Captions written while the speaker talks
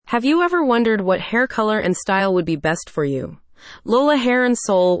Have you ever wondered what hair color and style would be best for you? Lola Hair and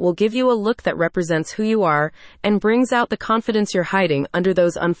Soul will give you a look that represents who you are and brings out the confidence you're hiding under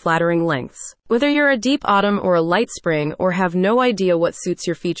those unflattering lengths. Whether you're a deep autumn or a light spring or have no idea what suits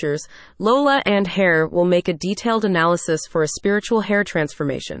your features, Lola and Hair will make a detailed analysis for a spiritual hair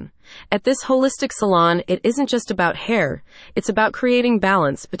transformation. At this holistic salon, it isn't just about hair, it's about creating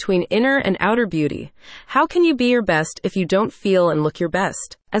balance between inner and outer beauty. How can you be your best if you don't feel and look your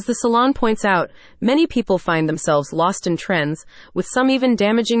best? As the salon points out, many people find themselves lost in trends, with some even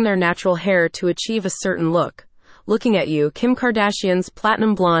damaging their natural hair to achieve a certain look. Looking at you, Kim Kardashian's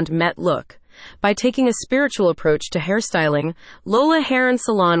platinum blonde met look. By taking a spiritual approach to hairstyling, Lola Hair and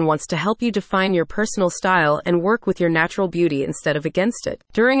Salon wants to help you define your personal style and work with your natural beauty instead of against it.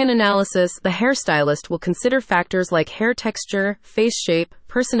 During an analysis, the hairstylist will consider factors like hair texture, face shape,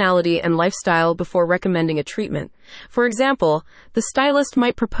 personality, and lifestyle before recommending a treatment. For example, the stylist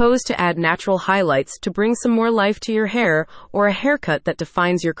might propose to add natural highlights to bring some more life to your hair or a haircut that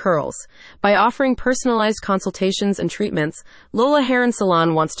defines your curls. By offering personalized consultations and treatments, Lola Hair and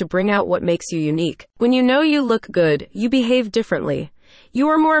Salon wants to bring out what makes you unique. When you know you look good, you behave differently. You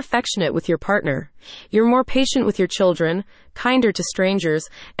are more affectionate with your partner. You're more patient with your children, kinder to strangers,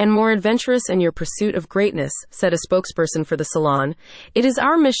 and more adventurous in your pursuit of greatness, said a spokesperson for the salon. It is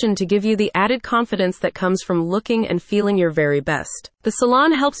our mission to give you the added confidence that comes from looking and feeling your very best. The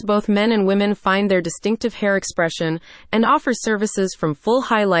salon helps both men and women find their distinctive hair expression and offers services from full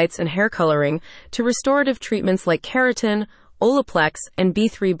highlights and hair coloring to restorative treatments like keratin, Olaplex, and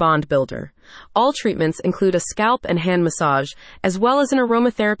B3 Bond Builder. All treatments include a scalp and hand massage, as well as an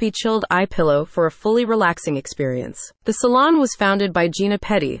aromatherapy chilled eye pillow for a fully relaxing experience. The salon was founded by Gina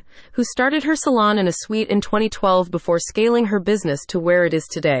Petty, who started her salon in a suite in 2012 before scaling her business to where it is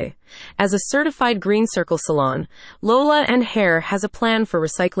today. As a certified Green Circle salon, Lola and Hair has a plan for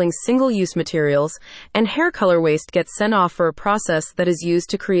recycling single-use materials, and hair color waste gets sent off for a process that is used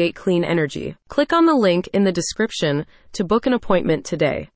to create clean energy. Click on the link in the description to book an appointment today.